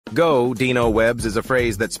Go, Dino-Webs is a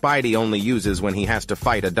phrase that Spidey only uses when he has to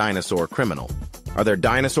fight a dinosaur criminal. Are there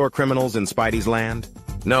dinosaur criminals in Spidey's land?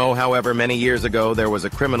 No, however, many years ago there was a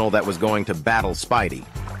criminal that was going to battle Spidey.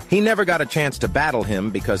 He never got a chance to battle him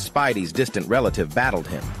because Spidey's distant relative battled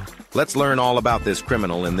him. Let's learn all about this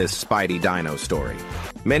criminal in this Spidey Dino story.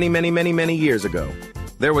 Many years ago,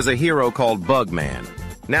 there was a hero called Bugman.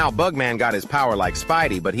 Now, Bugman got his power like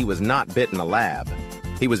Spidey, but he was not bit in a lab.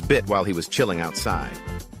 He was bit while he was chilling outside.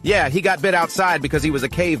 Yeah, he got bit outside because he was a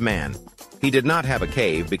caveman. He did not have a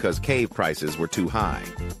cave because cave prices were too high.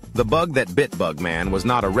 The bug that bit Bugman was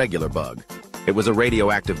not a regular bug. It was a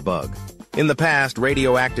radioactive bug. In the past,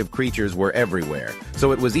 radioactive creatures were everywhere,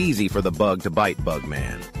 so it was easy for the bug to bite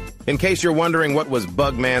Bugman. In case you're wondering what was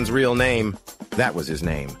Bugman's real name, that was his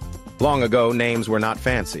name. Long ago, names were not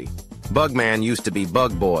fancy. Bugman used to be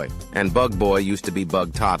Bug Boy, and Bug Boy used to be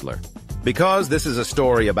Bug Toddler. Because this is a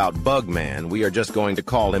story about Bugman, we are just going to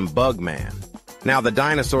call him Bugman. Now, the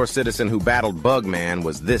dinosaur citizen who battled Bugman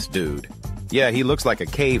was this dude. Yeah, he looks like a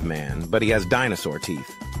caveman, but he has dinosaur teeth.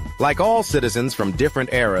 Like all citizens from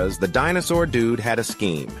different eras, the dinosaur dude had a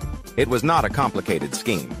scheme. It was not a complicated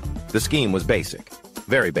scheme. The scheme was basic.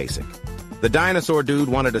 Very basic. The dinosaur dude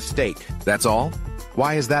wanted a steak. That's all?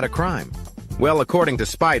 Why is that a crime? Well, according to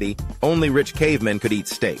Spidey, only rich cavemen could eat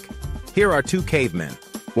steak. Here are two cavemen.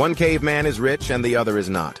 One caveman is rich and the other is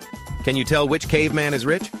not. Can you tell which caveman is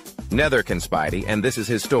rich? Neither can Spidey, and this is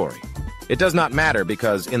his story. It does not matter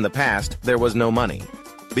because, in the past, there was no money.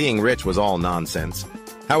 Being rich was all nonsense.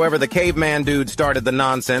 However, the caveman dude started the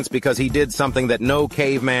nonsense because he did something that no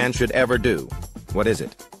caveman should ever do. What is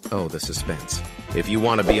it? Oh, the suspense. If you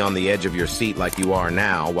want to be on the edge of your seat like you are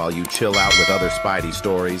now while you chill out with other Spidey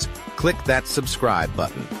stories, click that subscribe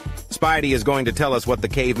button. Spidey is going to tell us what the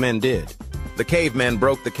cavemen did. The cavemen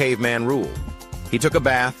broke the caveman rule. He took a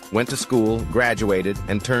bath, went to school, graduated,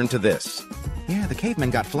 and turned to this. Yeah, the caveman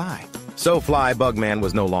got fly. So Fly Bugman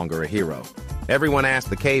was no longer a hero. Everyone asked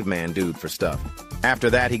the caveman dude for stuff. After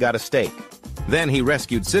that, he got a steak. Then he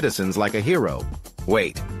rescued citizens like a hero.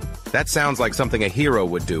 Wait, that sounds like something a hero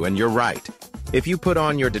would do, and you're right. If you put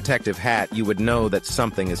on your detective hat, you would know that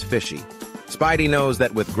something is fishy. Spidey knows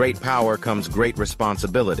that with great power comes great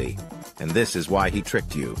responsibility, and this is why he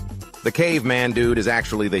tricked you. The caveman dude is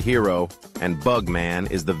actually the hero, and Bugman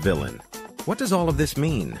is the villain. What does all of this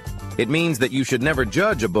mean? It means that you should never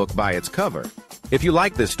judge a book by its cover. If you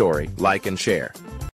like this story, like and share.